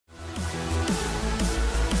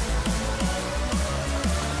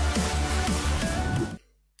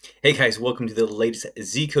Hey guys, welcome to the latest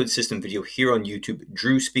ZCodeSystem video here on YouTube.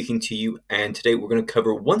 Drew speaking to you, and today we're going to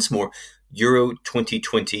cover once more Euro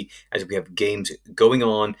 2020 as we have games going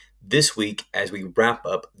on this week as we wrap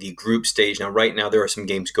up the group stage. Now, right now there are some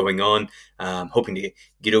games going on. I'm hoping to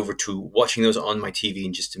get over to watching those on my TV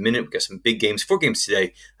in just a minute. We've got some big games, 4 games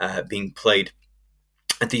today being played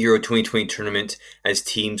at the Euro 2020 tournament as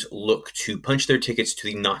teams look to punch their tickets to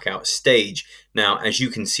the knockout stage. Now, as you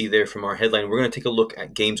can see there from our headline, we're going to take a look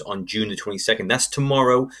at games on June the 22nd. That's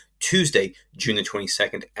tomorrow, Tuesday, June the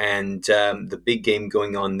 22nd. And the big game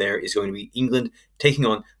going on there is going to be England taking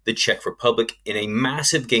on the Czech Republic in a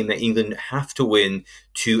massive game that England have to win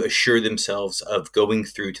to assure themselves of going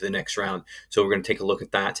through to the next round. So we're going to take a look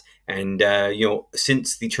at that. And,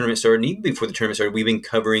 since the tournament started, and even before the tournament started, we've been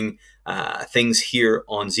covering things here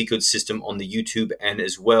on ZCodeSystem on the YouTube and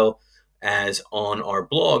as well as on our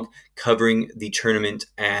blog covering the tournament.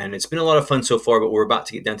 And it's been a lot of fun so far, but we're about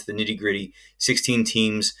to get down to the nitty gritty. 16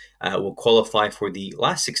 teams will qualify for the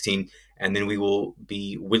last 16, and then we will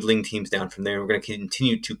be whittling teams down from there. We're going to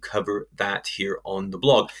continue to cover that here on the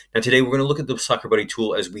blog. Now, today we're going to look at the Soccer Buddy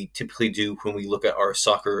tool as we typically do when we look at our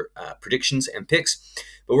soccer predictions and picks.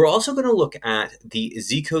 But we're also going to look at the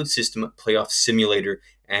ZCodeSystem Playoff Simulator,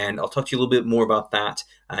 and I'll talk to you a little bit more about that.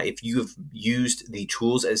 If you've used the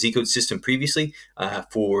tools at ZCodeSystem previously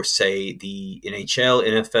for, say, the NHL,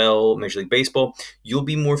 NFL, Major League Baseball, you'll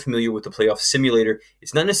be more familiar with the Playoff Simulator.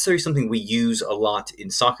 It's not necessarily something we use a lot in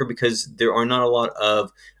soccer because there are not a lot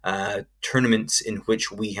of tournaments in which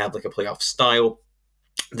we have like a playoff style.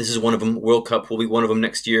 This is one of them. World Cup will be one of them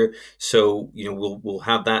next year, so we'll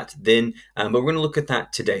have that then. But we're going to look at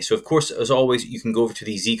that today. So of course, as always, you can go over to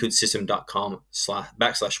the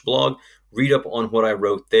zcodesystem.com/blog, read up on what I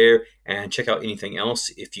wrote there, and check out anything else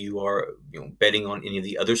if you are betting on any of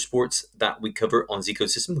the other sports that we cover on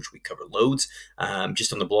ZCodeSystem, which we cover loads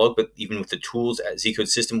just on the blog. But even with the tools at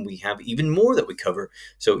ZCodeSystem, we have even more that we cover,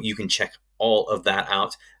 so you can check all of that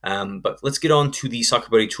out. But let's get on to the Soccer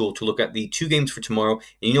Buddy tool to look at the 2 games for tomorrow. And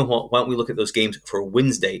you know what? Why don't we look at those games for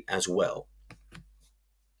Wednesday as well?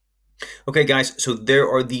 Okay, guys, so there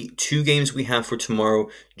are the 2 games we have for tomorrow,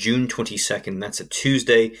 June 22nd. That's a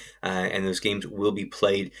Tuesday, and those games will be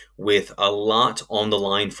played with a lot on the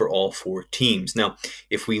line for all 4 teams. Now,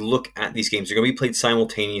 if we look at these games, they're going to be played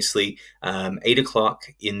simultaneously, 8 o'clock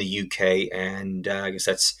in the UK, and I guess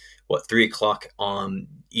that's, 3 o'clock on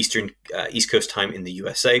East Coast time in the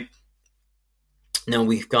USA. Now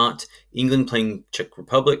we've got England playing Czech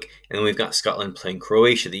Republic, and then we've got Scotland playing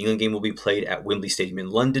Croatia. The England game will be played at Wembley Stadium in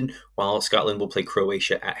London, while Scotland will play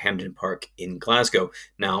Croatia at Hampden Park in Glasgow.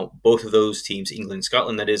 Now, both of those teams, England and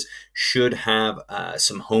Scotland that is, should have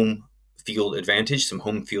some home field advantage, some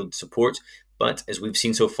home field support, but as we've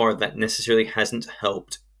seen so far, that necessarily hasn't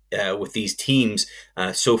helped with these teams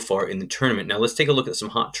so far in the tournament. Now let's take a look at some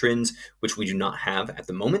hot trends, which we do not have at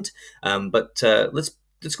the moment. But let's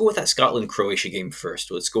go with that Scotland-Croatia game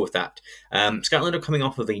first. Let's go with that. Scotland are coming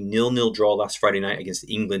off of a 0-0 draw last Friday night against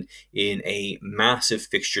England in a massive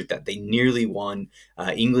fixture that they nearly won.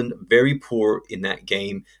 England very poor in that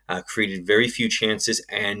game, created very few chances,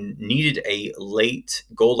 and needed a late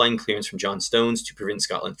goal line clearance from John Stones to prevent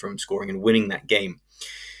Scotland from scoring and winning that game.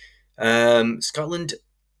 Scotland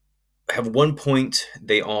have 1 point.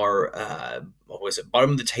 They are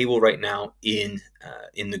bottom of the table right now in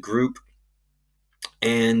the group,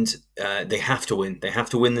 and they have to win. They have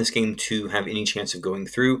to win this game to have any chance of going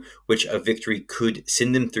through, which a victory could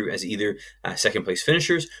send them through as either second place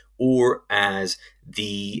finishers or as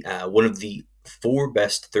the one of the 4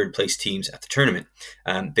 best third place teams at the tournament.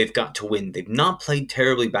 They've got to win. They've not played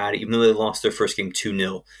terribly bad, even though they lost their first game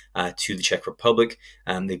 2-0 to the Czech Republic.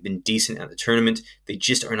 They've been decent at the tournament. They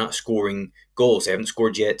just are not scoring goals. They haven't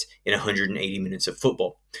scored yet in 180 minutes of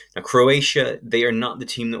football. Now, Croatia, they are not the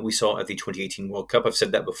team that we saw at the 2018 World Cup. I've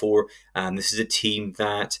said that before. This is a team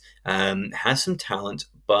that has some talent,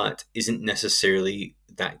 but isn't necessarily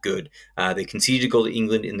that good. They conceded a goal to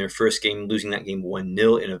England in their first game, losing that game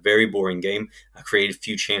 1-0 in a very boring game, created a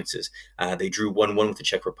few chances. They drew 1-1 with the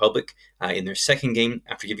Czech Republic. In their second game,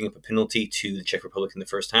 after giving up a penalty to the Czech Republic in the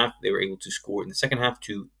first half, they were able to score in the second half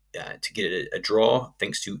to get a draw,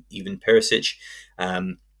 thanks to Ivan Perisic.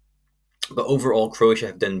 But overall, Croatia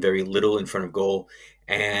have done very little in front of goal,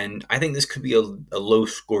 and I think this could be a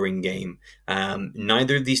low-scoring game.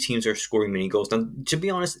 Neither of these teams are scoring many goals. Now, to be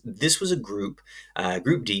honest, this was a group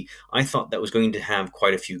D. I thought that was going to have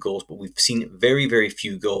quite a few goals, but we've seen very, very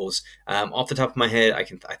few goals. Off the top of my head, I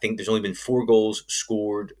think there's only been 4 goals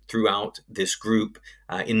scored throughout this group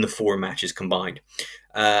in the 4 matches combined.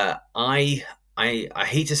 I I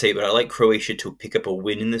hate to say it, but I like Croatia to pick up a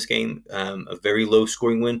win in this game, a very low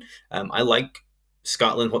scoring win. I like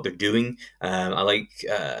Scotland, what they're doing. I like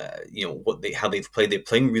how they've played. They're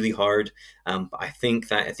playing really hard. But I think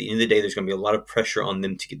that at the end of the day, there's going to be a lot of pressure on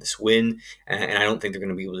them to get this win, and I don't think they're going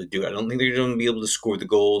to be able to do it. I don't think they're going to be able to score the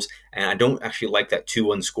goals, and I don't actually like that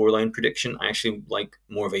 2-1 scoreline prediction. I actually like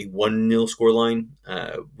more of a 1-0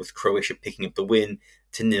 scoreline with Croatia picking up the win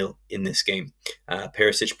to 0 in this game.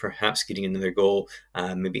 Perisic perhaps getting another goal,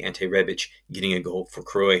 maybe Ante Rebic getting a goal for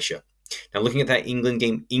Croatia. Now, looking at that England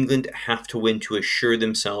game, England have to win to assure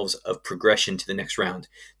themselves of progression to the next round.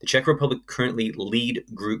 The Czech Republic currently lead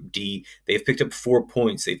Group D. They've picked up 4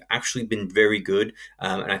 points. They've actually been very good,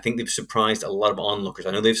 and I think they've surprised a lot of onlookers.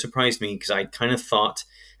 I know they've surprised me because I kind of thought,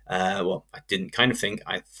 well, I didn't kind of think,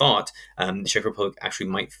 I thought the Czech Republic actually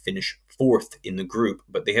might finish 4th in the group,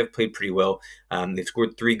 but they have played pretty well. They've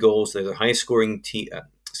scored 3 goals. They're the highest scoring team.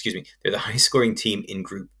 They're the highest scoring team in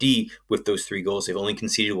Group D with those 3 goals. They've only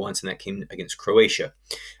conceded once, and that came against Croatia.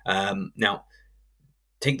 Now,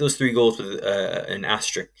 take those 3 goals with an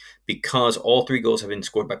asterisk because all 3 goals have been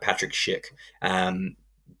scored by Patrick Schick.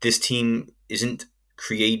 This team isn't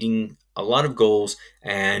creating a lot of goals,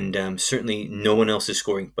 and certainly no one else is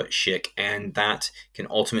scoring but Schick, and that can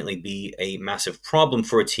ultimately be a massive problem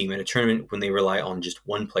for a team at a tournament when they rely on just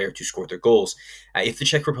one player to score their goals. If the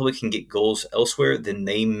Czech Republic can get goals elsewhere, then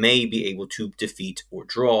they may be able to defeat or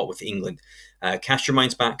draw with England. Cast your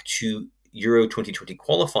minds back to Euro 2020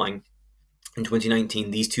 qualifying. In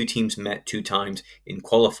 2019, these 2 teams met 2 times in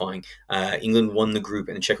qualifying. England won the group,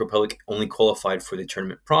 and the Czech Republic only qualified for the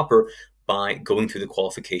tournament proper by going through the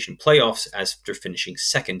qualification playoffs after finishing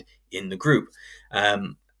 2nd in the group.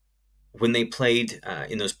 When they played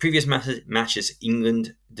in those previous matches,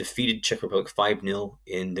 England defeated Czech Republic 5-0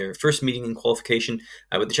 in their first meeting in qualification,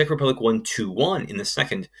 but the Czech Republic won 2-1 in the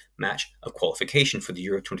second match of qualification for the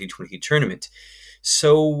Euro 2020 tournament.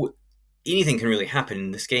 So anything can really happen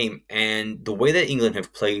in this game, and the way that England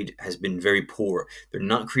have played has been very poor. They're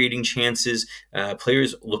not creating chances.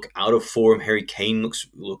 Players look out of form. Harry Kane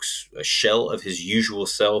looks a shell of his usual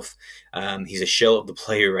self. He's a shell of the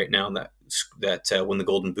player right now that won the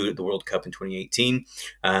Golden Boot at the World Cup in 2018.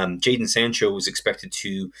 Jadon Sancho was expected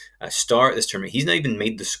to start this tournament. He's not even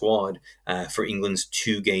made the squad for England's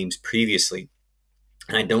 2 games previously.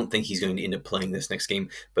 And I don't think he's going to end up playing this next game.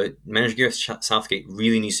 But manager Gareth Southgate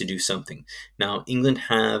really needs to do something. Now, England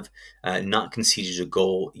have not conceded a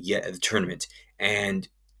goal yet at the tournament. And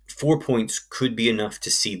 4 points could be enough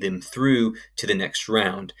to see them through to the next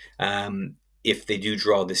round. If they do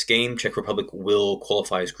draw this game, Czech Republic will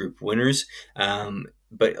qualify as group winners.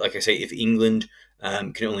 But like I say, if England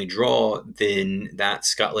can only draw, then that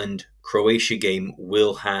Scotland-Croatia game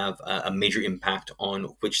will have a major impact on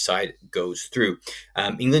which side goes through.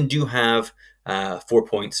 England do have 4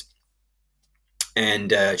 points,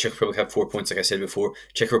 and Czech Republic have 4 points, like I said before.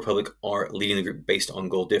 Czech Republic are leading the group based on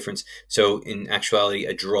goal difference. So in actuality,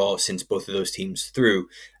 a draw sends both of those teams through.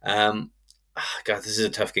 God, this is a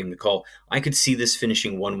tough game to call. I could see this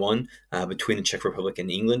finishing 1-1 between the Czech Republic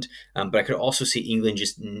and England, but I could also see England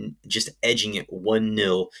just edging it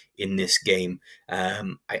 1-0 in this game.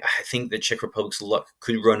 I think the Czech Republic's luck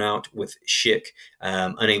could run out with Schick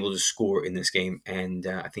unable to score in this game, and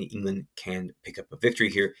I think England can pick up a victory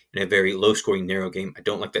here in a very low-scoring, narrow game. I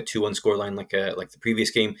don't like that 2-1 scoreline like the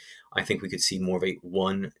previous game. I think we could see more of a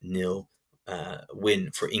 1-0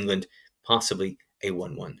 win for England, possibly a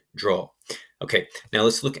 1-1 draw. Okay, now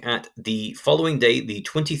let's look at the following day, the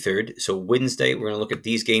 23rd. So Wednesday, we're going to look at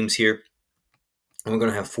these games here. And we're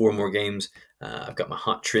going to have 4 more games. I've got my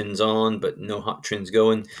hot trends on, but no hot trends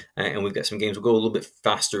going. And we've got some games. We'll go a little bit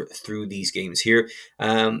faster through these games here.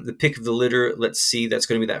 The pick of the litter, let's see. That's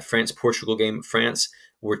going to be that France-Portugal game. France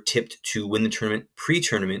were tipped to win the tournament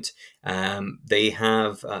pre-tournament. They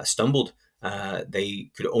have stumbled.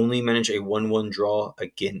 They could only manage a 1-1 draw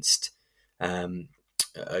against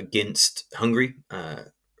Hungary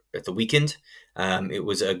at the weekend. It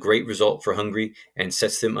was a great result for Hungary and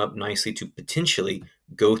sets them up nicely to potentially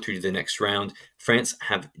go through to the next round. France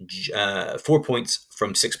have 4 points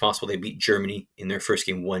from 6 possible. They beat Germany in their first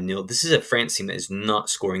game 1-0. This is a France team that is not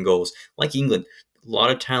scoring goals. Like England, a lot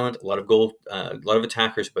of talent, a lot of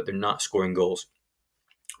attackers, but they're not scoring goals.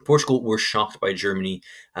 Portugal were shocked by Germany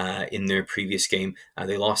in their previous game.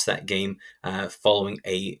 They lost that game following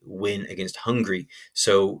a win against Hungary.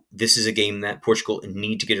 So this is a game that Portugal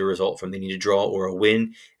need to get a result from. They need a draw or a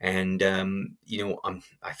win. And,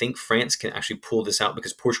 I think France can actually pull this out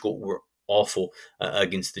because Portugal were awful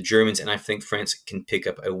against the Germans, and I think France can pick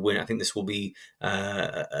up a win. I think this will be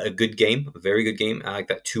a good game, a very good game. I like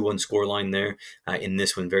that 2-1 scoreline there in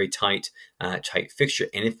this one, very tight fixture.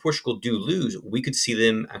 And if Portugal do lose, we could see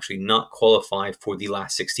them actually not qualify for the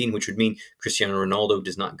last 16, which would mean Cristiano Ronaldo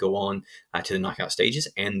does not go on to the knockout stages,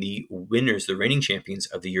 and the winners, the reigning champions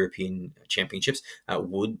of the European Championships,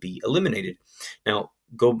 would be eliminated. Now,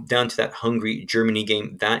 go down to that Hungary-Germany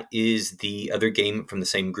game. That is the other game from the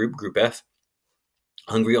same group, Group F.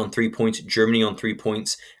 Hungary on 3 points, Germany on 3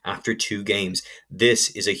 points after 2 games. This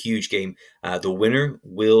is a huge game. The winner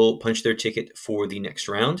will punch their ticket for the next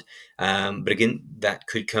round. But again, that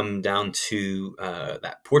could come down to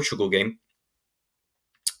that Portugal game.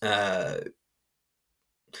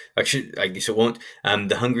 Actually, I guess it won't.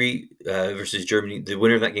 The Hungary versus Germany, the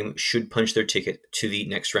winner of that game should punch their ticket to the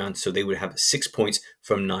next round, so they would have 6 points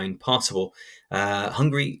from 9 possible.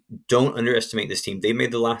 Hungary, don't underestimate this team. They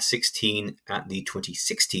made the last 16 at the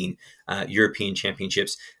 2016 European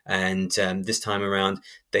Championships, and this time around,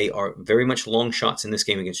 they are very much long shots in this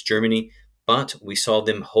game against Germany, but we saw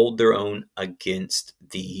them hold their own against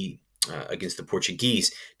the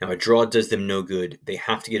Portuguese. Now, a draw does them no good. They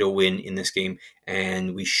have to get a win in this game,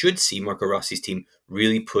 and we should see Marco Rossi's team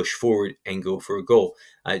really push forward and go for a goal.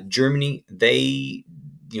 Germany, a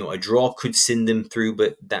draw could send them through,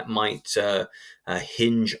 but that might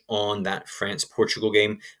hinge on that France-Portugal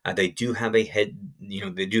game. They do have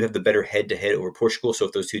the better head-to-head over Portugal. So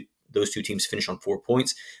if those two teams finish on 4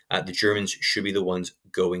 points, the Germans should be the ones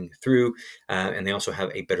going through. And they also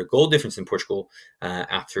have a better goal difference than Portugal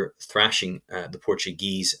after thrashing the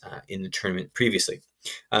Portuguese in the tournament previously.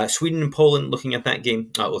 Sweden and Poland, looking at that game.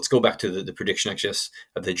 Let's go back to the prediction, actually,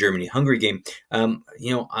 of the Germany-Hungary game.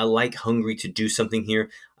 I like Hungary to do something here,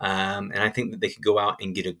 and I think that they could go out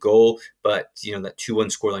and get a goal, but, that 2-1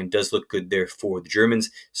 scoreline does look good there for the Germans,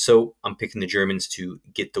 so I'm picking the Germans to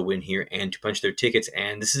get the win here and to punch their tickets.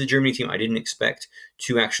 And this is a Germany team I didn't expect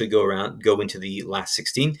to actually go into the last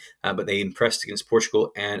 16, but they impressed against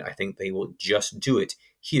Portugal, and I think they will just do it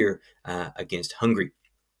here against Hungary.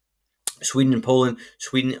 Sweden and Poland.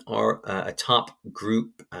 Sweden are a top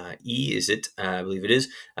group E, is it? I believe it is.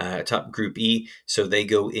 Top group E. So they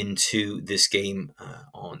go into this game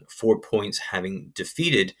on 4 points, having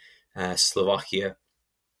defeated Slovakia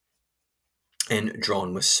and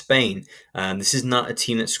drawn with Spain. This is not a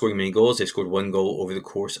team that's scoring many goals. They've scored 1 goal over the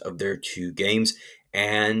course of their 2 games.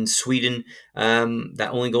 And Sweden,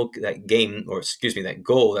 that only goal that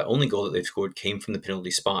they've scored came from the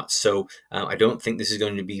penalty spot. So I don't think this is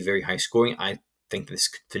going to be very high scoring. I think this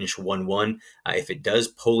could finish 1-1. If it does,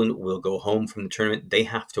 Poland will go home from the tournament. They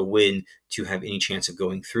have to win to have any chance of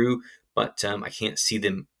going through. But I can't see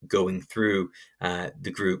them going through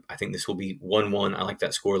the group. I think this will be 1-1. I like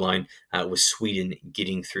that scoreline with Sweden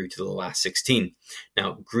getting through to the last 16.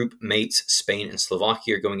 Now, group mates Spain and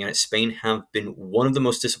Slovakia are going at it. Spain have been one of the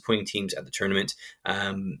most disappointing teams at the tournament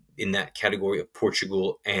in that category of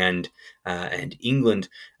Portugal and England.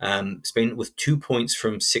 Spain with 2 points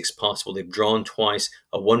from 6 possible. They've drawn twice.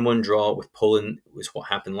 A 1-1 draw with Poland was what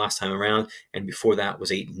happened last time around, and before that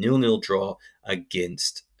was a 0-0 draw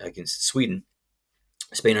against Sweden.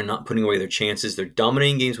 Spain are not putting away their chances. They're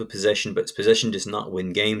dominating games with possession, but possession does not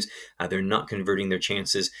win games. They're not converting their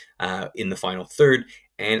chances in the final third.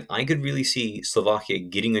 And I could really see Slovakia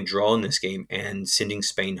getting a draw in this game and sending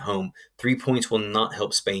Spain home. 3 points will not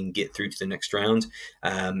help Spain get through to the next round.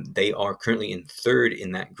 They are currently in third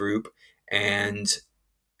in that group. And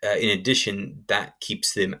in addition, that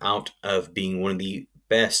keeps them out of being one of the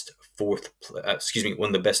best third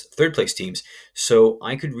place teams. So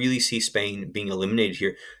I could really see Spain being eliminated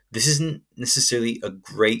here. This isn't necessarily a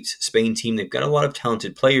great Spain team. They've got a lot of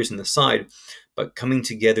talented players in the side, but coming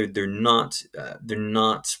together, this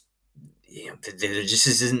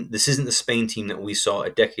isn't the Spain team that we saw a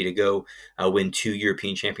decade ago win 2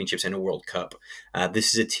 European Championships and a World Cup.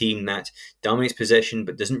 This is a team that dominates possession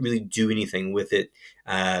but doesn't really do anything with it.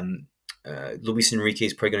 Luis Enrique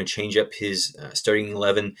is probably going to change up his starting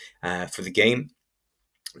 11 for the game.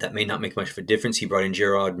 That may not make much of a difference. He brought in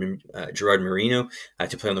Gerard Moreno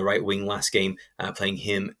to play on the right wing last game, playing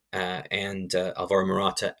him and Alvaro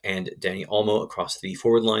Morata and Dani Olmo across the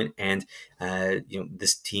forward line. And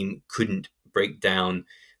this team couldn't break down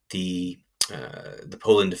the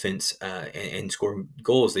Poland defense and score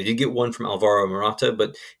goals. They did get one from Alvaro Morata,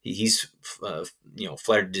 but he's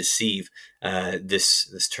flattered to deceive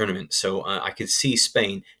this tournament. So I could see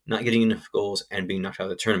Spain not getting enough goals and being knocked out of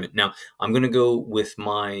the tournament. Now I'm going to go with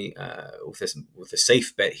my with a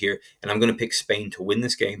safe bet here, and I'm going to pick Spain to win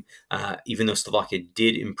this game. Even though Slovakia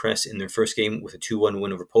did impress in their first game with a 2-1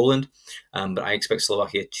 win over Poland, but I expect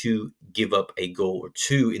Slovakia to give up a goal or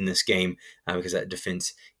two in this game because that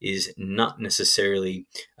defense is not necessarily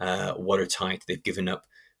watertight. They've given up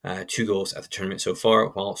 2 goals at the tournament so far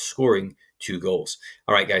while scoring 2 goals.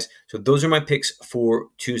 All right, guys. So those are my picks for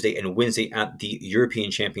Tuesday and Wednesday at the European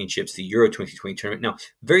Championships, the Euro 2020 tournament. Now,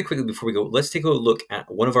 very quickly before we go, let's take a look at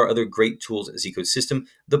one of our other great tools at ZCodeSystem,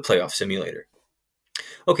 the Playoff Simulator.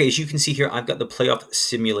 Okay, as you can see here, I've got the playoff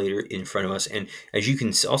simulator in front of us, and as you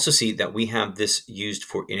can also see that we have this used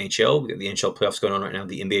for NHL. We've got the NHL playoffs going on right now,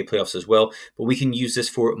 the NBA playoffs as well, but we can use this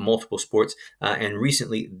for multiple sports, and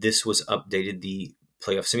recently this was updated. The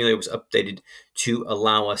playoff simulator was updated to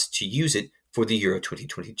allow us to use it for the Euro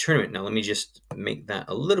 2020 tournament. Now, let me just make that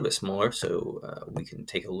a little bit smaller so we can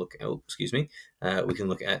take a look. Oh, excuse me. We can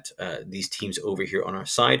look at these teams over here on our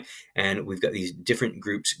side, and we've got these different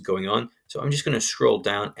groups going on. So I'm just going to scroll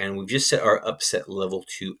down, and we've just set our upset level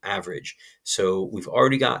to average. So we've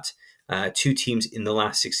already got 2 teams in the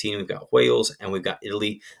last 16. We've got Wales and we've got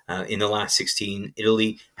Italy in the last 16.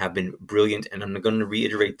 Italy have been brilliant, and I'm going to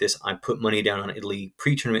reiterate this. I put money down on Italy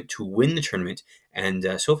pre-tournament to win the tournament,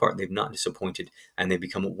 and so far they've not disappointed, and they've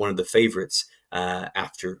become one of the favorites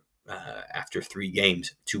after 3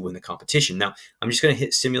 games to win the competition. Now, I'm just going to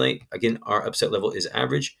hit simulate. Again, our upset level is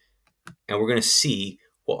average, and we're going to see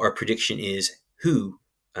what our prediction is,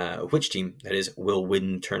 which team, that is, will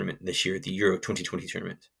win the tournament this year, the Euro 2020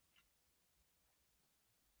 tournament.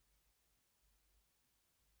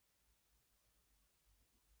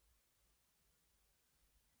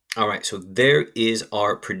 All right, so there is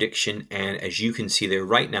our prediction, and as you can see there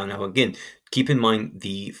right now, again, keep in mind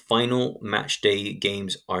the final match day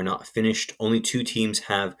games are not finished. Only 2 teams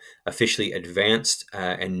have officially advanced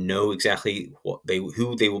and know exactly who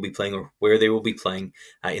they will be playing or where they will be playing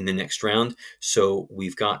in the next round. So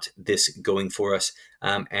we've got this going for us,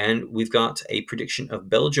 and we've got a prediction of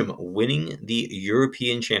Belgium winning the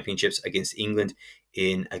European Championships against England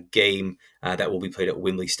in a game that will be played at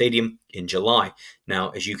Wembley Stadium in July.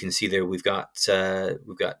 Now, as you can see there, we've got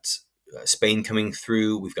Spain coming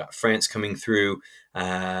through. We've got France coming through. We've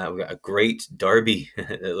got a great derby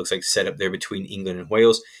that looks like set up there between England and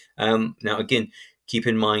Wales. Now, again, keep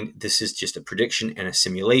in mind this is just a prediction and a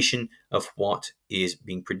simulation of what is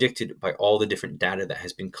being predicted by all the different data that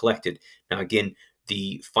has been collected. Now, again,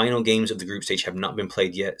 the final games of the group stage have not been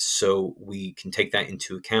played yet, so we can take that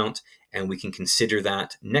into account, and we can consider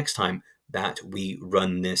that next time that we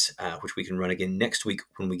run this, which we can run again next week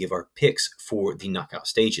when we give our picks for the knockout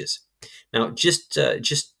stages. Now, just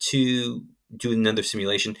to do another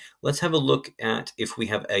simulation, let's have a look at if we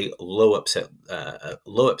have a low upset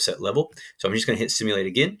level. So I'm just going to hit simulate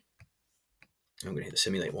again. I'm going to hit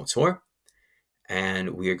simulate once more. And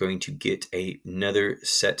we are going to get another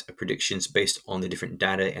set of predictions based on the different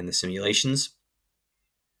data and the simulations.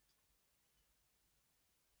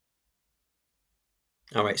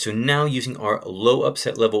 All right, so now using our low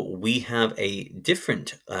upset level, we have a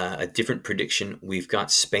different prediction. We've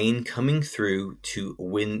got Spain coming through to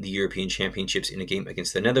win the European Championships in a game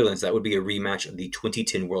against the Netherlands. That would be a rematch of the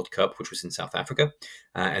 2010 World Cup, which was in South Africa.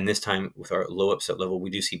 And this time, with our low upset level, we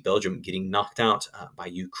do see Belgium getting knocked out by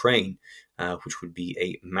Ukraine, which would be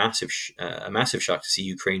a massive shock to see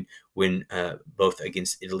Ukraine win both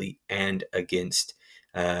against Italy and against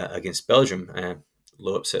Belgium.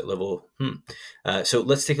 Low upset level. So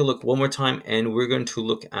let's take a look one more time, and we're going to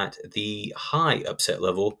look at the high upset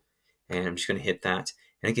level, and I'm just going to hit that.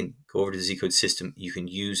 And again, go over to the ZCodeSystem. You can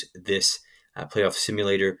use this playoff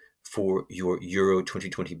simulator for your Euro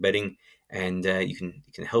 2020 betting, and it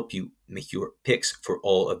can help you make your picks for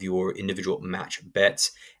all of your individual match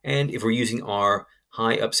bets. And if we're using our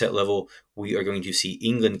high upset level, we are going to see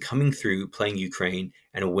England coming through, playing Ukraine,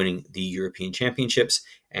 and winning the European Championships.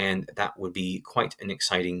 And that would be quite an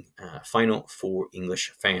exciting final for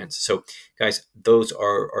English fans. So, guys, those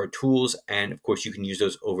are our tools. And, of course, you can use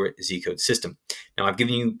those over at ZCodeSystem. Now, I've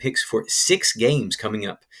given you picks for 6 games coming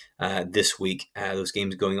up this week. Those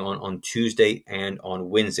games going on Tuesday and on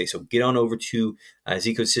Wednesday. So get on over to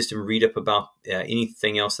ZCodeSystem, read up about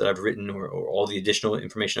anything else that I've written or all the additional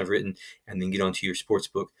information I've written, and then get onto your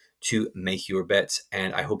sportsbook to make your bets.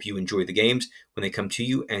 And I hope you enjoy the games when they come to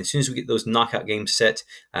you. And as soon as we get those knockout games set,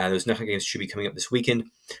 those knockout games should be coming up this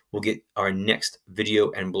weekend. We'll get our next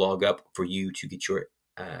video and blog up for you to get your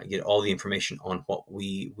get all the information on what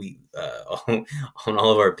we on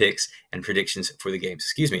all of our picks and predictions for the games.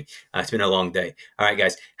 Excuse me. It's been a long day. All right,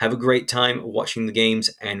 guys, have a great time watching the games,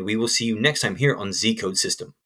 and we will see you next time here on ZCodeSystem.